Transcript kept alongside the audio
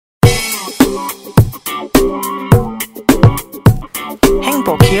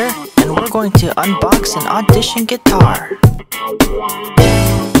Hangbok here, and we're going to unbox an Audition guitar.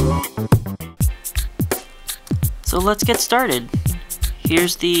 So let's get started.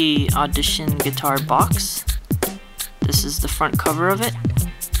 Here's the Audition guitar box. This is the front cover of it,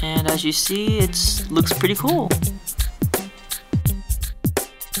 and as you see, it looks pretty cool.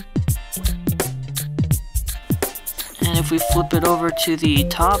 And if we flip it over to the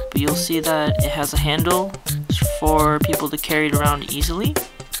top, you'll see that it has a handle for people to carry it around easily.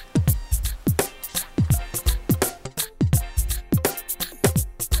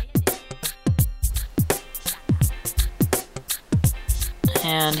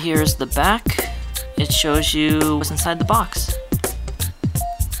 And here's the back. It shows you what's inside the box.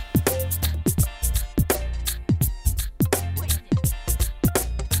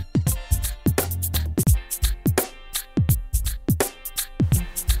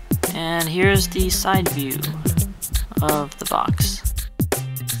 And here's the side view of the box.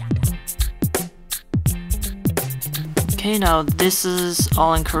 Okay, now this is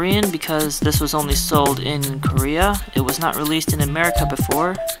all in Korean because this was only sold in Korea. It was not released in America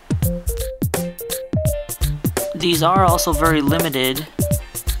before. These are also very limited.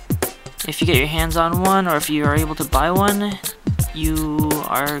 If you get your hands on one, or if you are able to buy one, you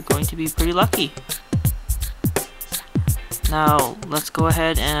are going to be pretty lucky. Now let's go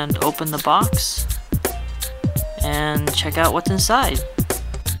ahead and open the box and check out what's inside.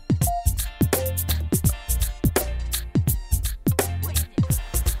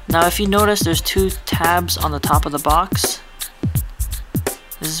 Now if you notice, there's two tabs on the top of the box.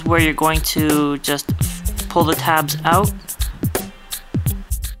 This is where you're going to just pull the tabs out.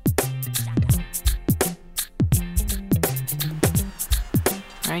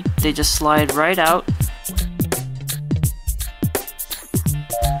 Right, they just slide right out.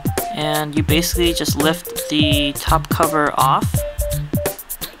 And you basically just lift the top cover off.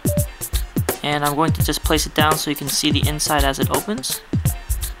 And I'm going to just place it down so you can see the inside as it opens.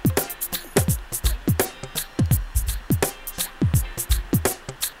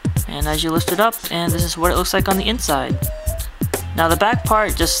 And as you lift it up, and this is what it looks like on the inside. Now the back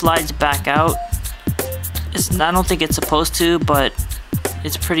part just slides back out. I don't think it's supposed to, but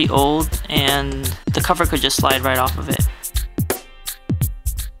it's pretty old and the cover could just slide right off of it.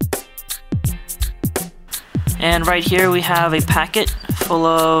 And right here we have a packet full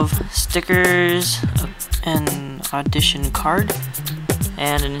of stickers, an audition card,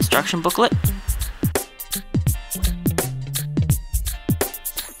 and an instruction booklet.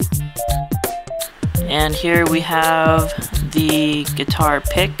 And here we have the guitar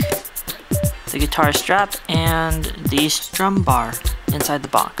pick, the guitar strap, and the strum bar inside the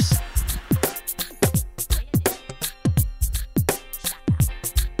box.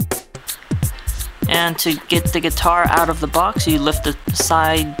 And to get the guitar out of the box, you lift the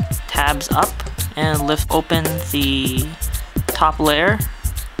side tabs up and lift open the top layer.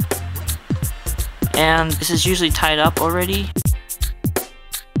 And this is usually tied up already.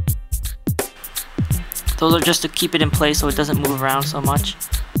 Those are just to keep it in place so it doesn't move around so much.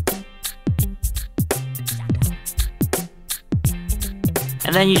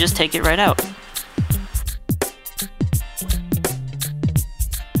 And then you just take it right out.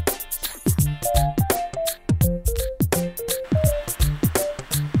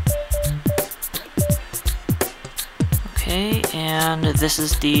 Okay, and this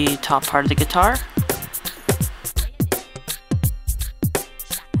is the top part of the guitar.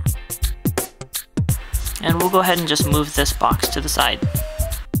 And we'll go ahead and just move this box to the side.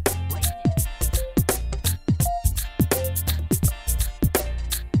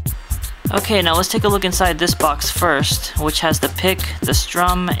 Okay, now let's take a look inside this box first, which has the pick, the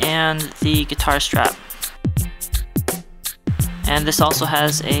strum, and the guitar strap. And this also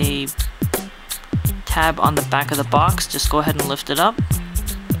has a tab on the back of the box. Just go ahead and lift it up.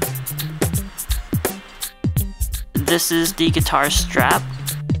 This is the guitar strap.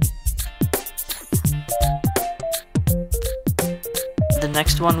 The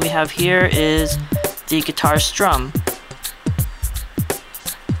next one we have here is the guitar strum.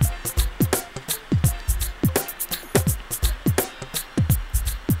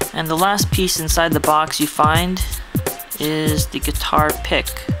 And the last piece inside the box you find is the guitar pick,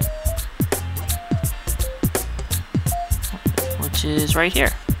 which is right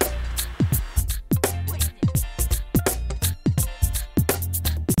here.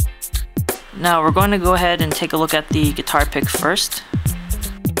 Now we're going to go ahead and take a look at the guitar pick first.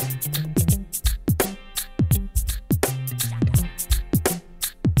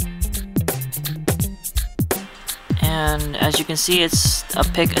 And as you can see, it's a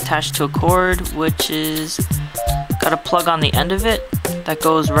pick attached to a cord, which is got a plug on the end of it that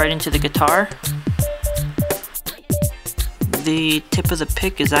goes right into the guitar. The tip of the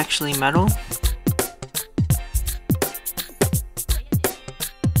pick is actually metal.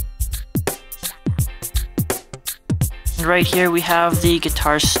 And right here we have the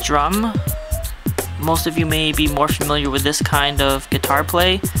guitar strum. Most of you may be more familiar with this kind of guitar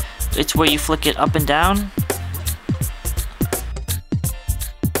play. It's where you flick it up and down.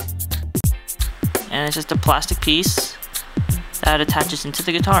 And it's just a plastic piece that attaches into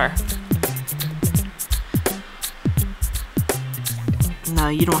the guitar. Now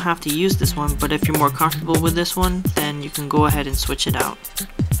you don't have to use this one, but if you're more comfortable with this one, then you can go ahead and switch it out.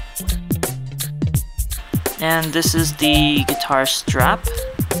 And this is the guitar strap.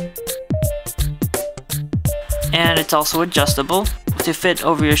 And it's also adjustable to fit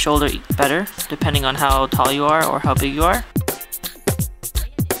over your shoulder better, depending on how tall you are or how big you are.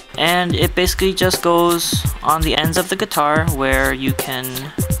 And it basically just goes on the ends of the guitar where you can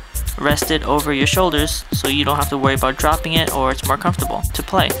rest it over your shoulders so you don't have to worry about dropping it, or it's more comfortable to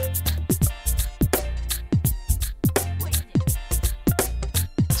play.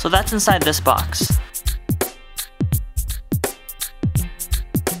 So that's inside this box.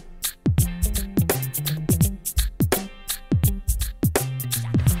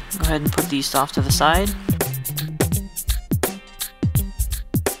 Go ahead and put these off to the side.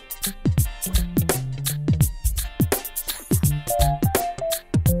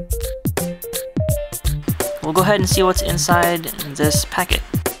 We'll go ahead and see what's inside this packet.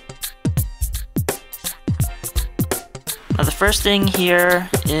 Now the first thing here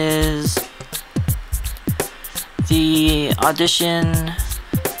is the Audition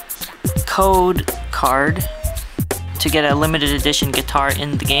code card to get a limited edition guitar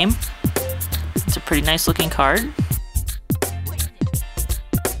in the game. It's a pretty nice looking card.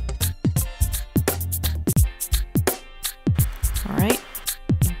 Alright.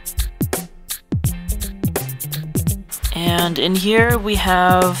 And in here we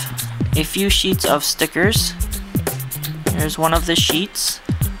have a few sheets of stickers. Here's one of the sheets.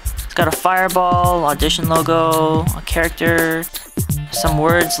 It's got a fireball, Audition logo, a character, some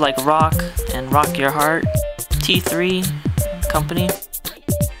words like rock and rock your heart, T3 company.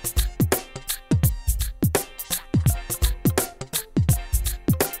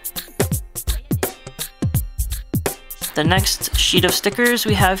 The next sheet of stickers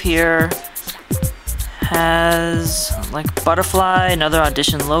we have here has like butterfly, another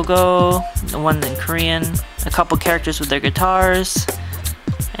Audition logo, the one in Korean, a couple characters with their guitars,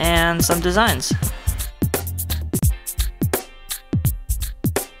 and some designs.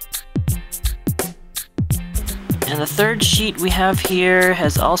 And the third sheet we have here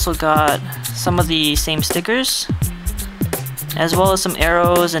has also got some of the same stickers, as well as some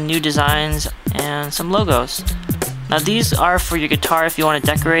arrows and new designs and some logos. Now these are for your guitar if you want to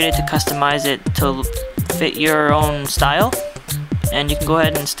decorate it, to customize it to fit your own style, and you can go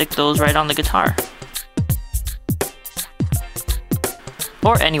ahead and stick those right on the guitar.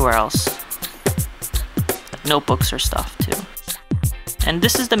 Or anywhere else. Like notebooks or stuff too. And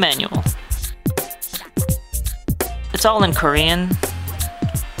this is the manual. It's all in Korean.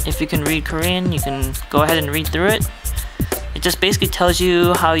 If you can read Korean, you can go ahead and read through it. It just basically tells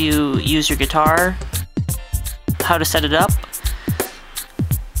you how you use your guitar, how to set it up,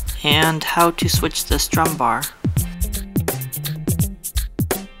 and how to switch the strum bar.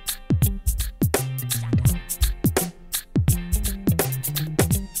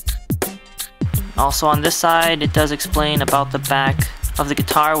 Also on this side, it does explain about the back of the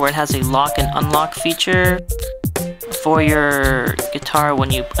guitar, where it has a lock and unlock feature for your guitar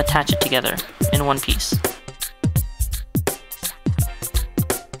when you attach it together in one piece.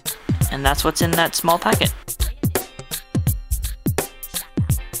 And that's what's in that small packet.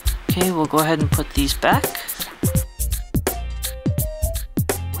 Okay, we'll go ahead and put these back.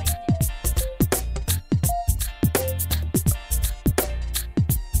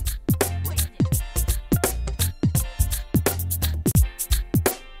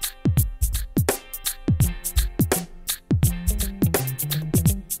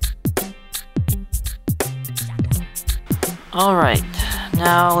 Alright,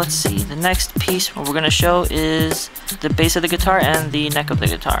 now let's see. The next piece what we're going to show is the base of the guitar and the neck of the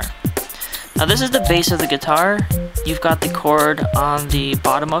guitar. Now this is the base of the guitar. You've got the cord on the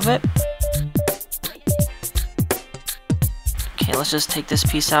bottom of it. Okay, let's just take this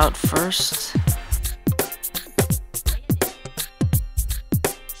piece out first.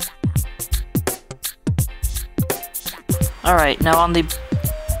 Alright, now on the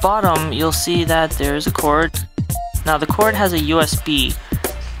bottom you'll see that there's a cord. Now the cord has a USB.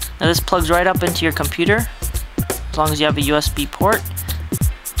 Now this plugs right up into your computer, as long as you have a USB port.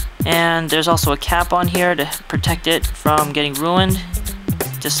 And there's also a cap on here to protect it from getting ruined.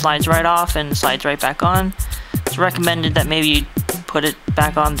 Just slides right off and slides right back on. It's recommended that maybe you put it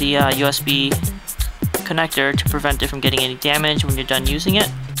back on the USB connector to prevent it from getting any damage when you're done using it.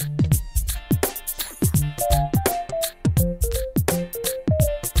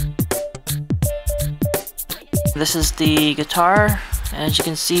 This is the guitar, and as you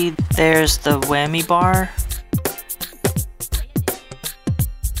can see, there's the whammy bar.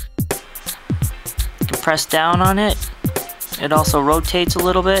 You can press down on it. It also rotates a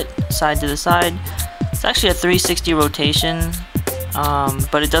little bit, side to the side. It's actually a 360 rotation,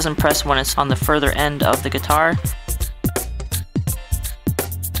 but it doesn't press when it's on the further end of the guitar.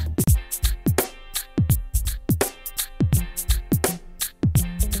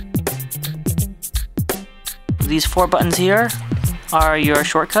 These 4 buttons here are your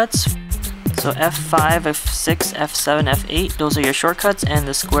shortcuts. So F5, F6, F7, F8, those are your shortcuts, and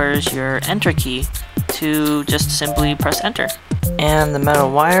the square is your enter key to just simply press enter. And the metal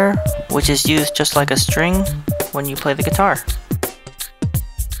wire, which is used just like a string when you play the guitar.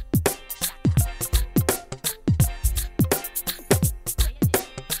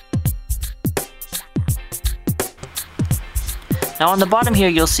 Now on the bottom here,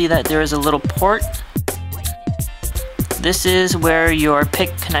 you'll see that there is a little port. This is where your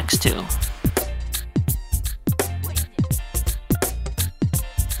pick connects to.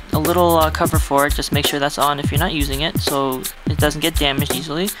 A little cover for it, just make sure that's on if you're not using it so it doesn't get damaged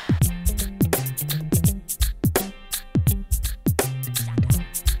easily.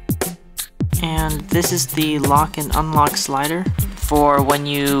 And this is the lock and unlock slider for when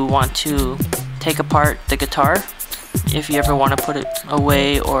you want to take apart the guitar. If you ever want to put it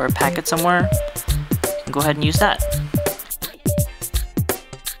away or pack it somewhere, you can go ahead and use that.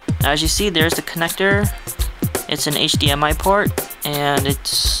 Now as you see, there's the connector. It's an HDMI port, and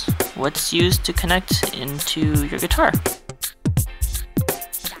it's what's used to connect into your guitar.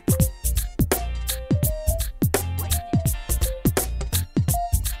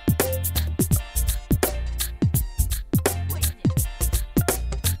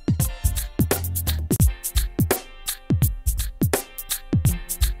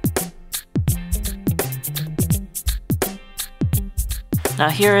 Now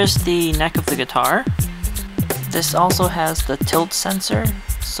here is the neck of the guitar. This also has the tilt sensor,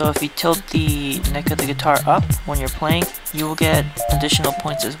 so if you tilt the neck of the guitar up when you're playing, you will get additional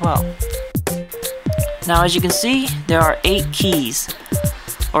points as well. Now as you can see, there are 8 keys,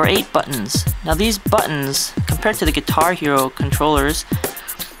 or 8 buttons. Now these buttons, compared to the Guitar Hero controllers,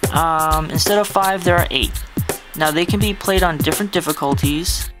 instead of 5 there are 8. Now they can be played on different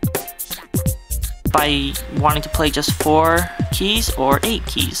difficulties by wanting to play just 4 keys or 8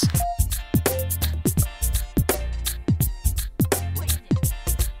 keys.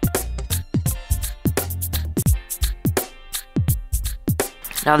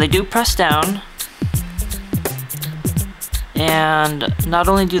 Now they do press down, and not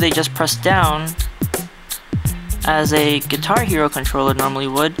only do they just press down as a Guitar Hero controller normally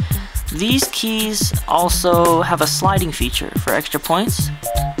would, these keys also have a sliding feature for extra points.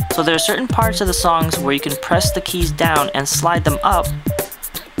 So there are certain parts of the songs where you can press the keys down and slide them up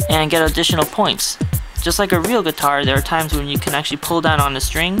and get additional points. Just like a real guitar, there are times when you can actually pull down on the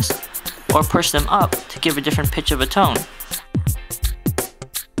strings or push them up to give a different pitch of a tone.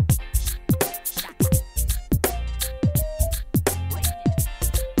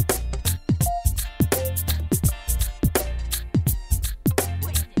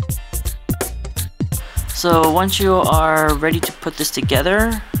 So once you are ready to put this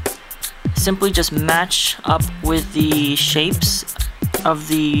together, simply just match up with the shapes of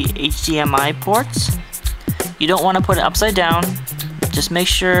the HDMI ports. You don't want to put it upside down, just make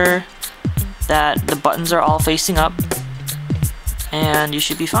sure that the buttons are all facing up and you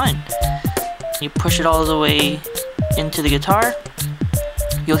should be fine. You push it all the way into the guitar,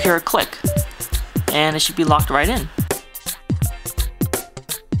 you'll hear a click and it should be locked right in.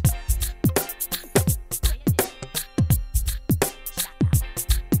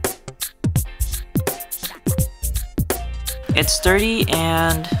 It's sturdy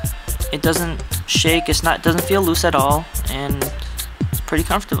and it doesn't shake, doesn't feel loose at all, and it's pretty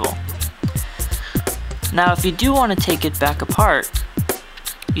comfortable. Now if you do want to take it back apart,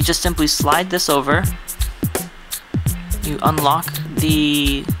 you just simply slide this over, you unlock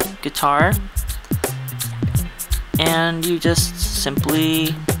the guitar, and you just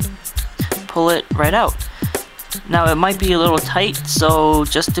simply pull it right out. Now it might be a little tight, so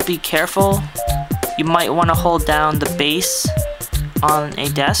just to be careful, you might want to hold down the bass on a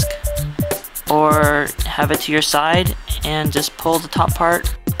desk or have it to your side and just pull the top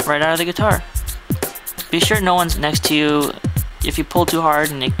part right out of the guitar. Be sure no one's next to you. If you pull too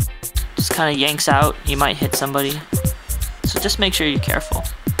hard and it just kind of yanks out, you might hit somebody. So just make sure you're careful.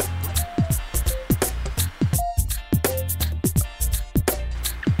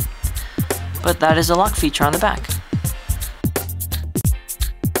 But that is a lock feature on the back.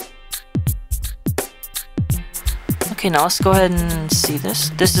 Okay, now let's go ahead and see this.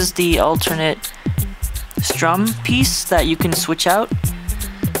 This is the alternate strum piece that you can switch out.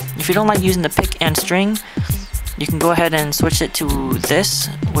 If you don't like using the pick and string, you can go ahead and switch it to this,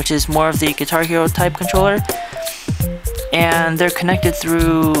 which is more of the Guitar Hero type controller. And they're connected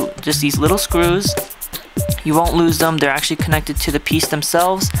through just these little screws. You won't lose them, they're actually connected to the piece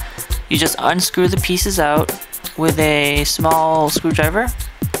themselves. You just unscrew the pieces out with a small screwdriver.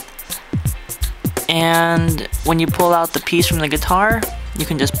 And when you pull out the piece from the guitar, you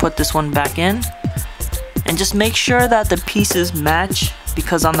can just put this one back in. And just make sure that the pieces match,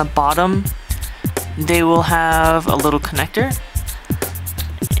 because on the bottom they will have a little connector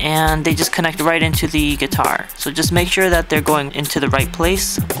and they just connect right into the guitar. So just make sure that they're going into the right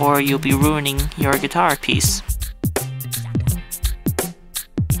place or you'll be ruining your guitar piece.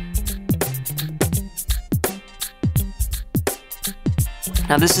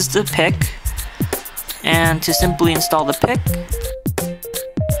 Now this is the pick, and to simply install the pick,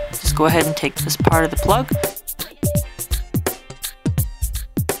 just go ahead and take this part of the plug.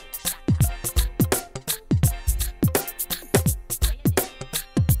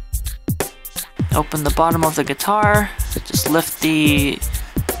 Open the bottom of the guitar, just lift the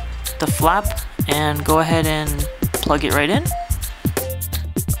flap and go ahead and plug it right in.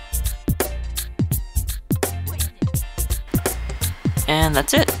 And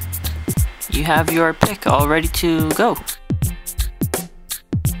that's it. You have your pick all ready to go.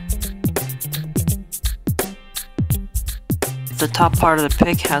 The top part of the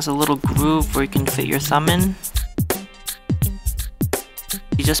pick has a little groove where you can fit your thumb in.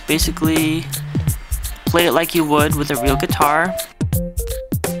 You just basically play it like you would with a real guitar.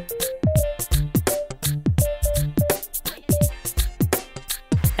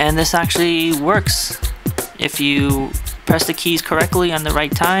 And this actually works if you press the keys correctly on the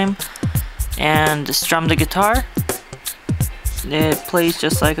right time and strum the guitar. It plays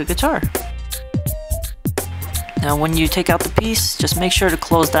just like a guitar. Now when you take out the piece, just make sure to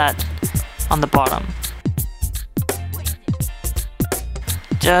close that on the bottom,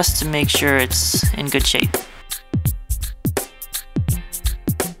 just to make sure it's in good shape.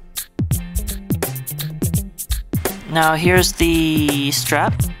 Now here's the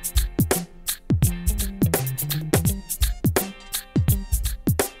strap.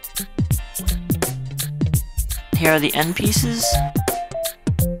 Here are the end pieces.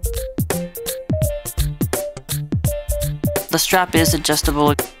 The strap is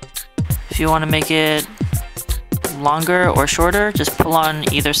adjustable. If you want to make it longer or shorter, just pull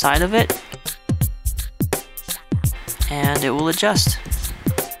on either side of it and it will adjust.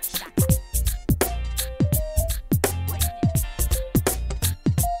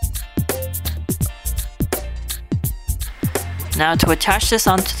 Now to attach this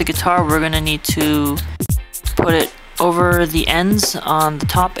onto the guitar, we're going to need to put it over the ends on the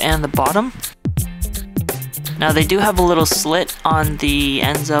top and the bottom. Now they do have a little slit on the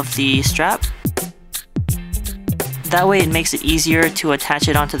ends of the strap. That way it makes it easier to attach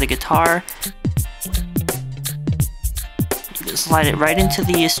it onto the guitar. You just slide it right into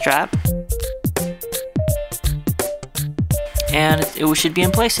the strap and it should be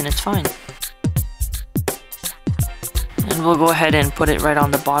in place and it's fine. And we'll go ahead and put it right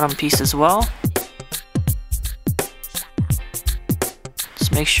on the bottom piece as well.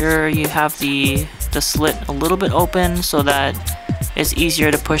 Just make sure you have the slit a little bit open so that it's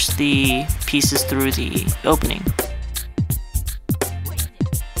easier to push the pieces through the opening.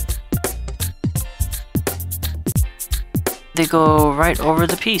 They go right over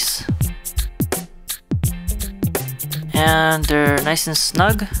the piece and they're nice and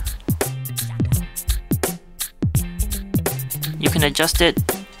snug. You can adjust it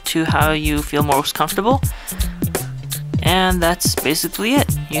to how you feel most comfortable, and that's basically it.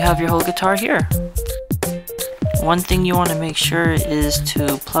 You have your whole guitar here. One thing you want to make sure is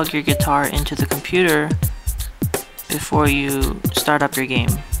to plug your guitar into the computer before you start up your game.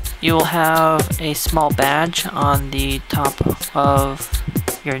 You will have a small badge on the top of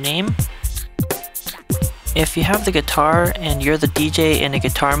your name. If you have the guitar and you're the DJ in a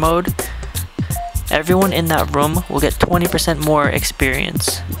guitar mode, everyone in that room will get 20% more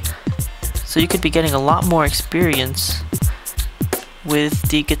experience. So you could be getting a lot more experience with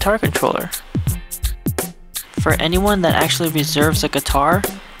the guitar controller. For anyone that actually reserves a guitar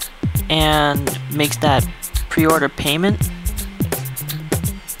and makes that pre-order payment,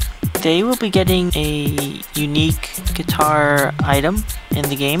 they will be getting a unique guitar item in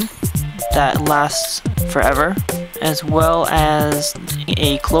the game that lasts forever, as well as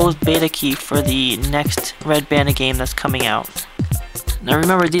a closed beta key for the next Redbana game that's coming out. Now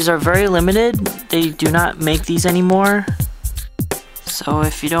remember, these are very limited. They do not make these anymore. So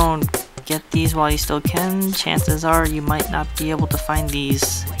if you don't get these while you still can, chances are you might not be able to find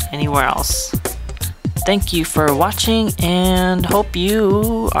these anywhere else. Thank you for watching, and hope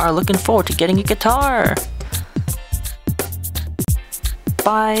you are looking forward to getting a guitar.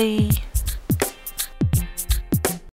 Bye!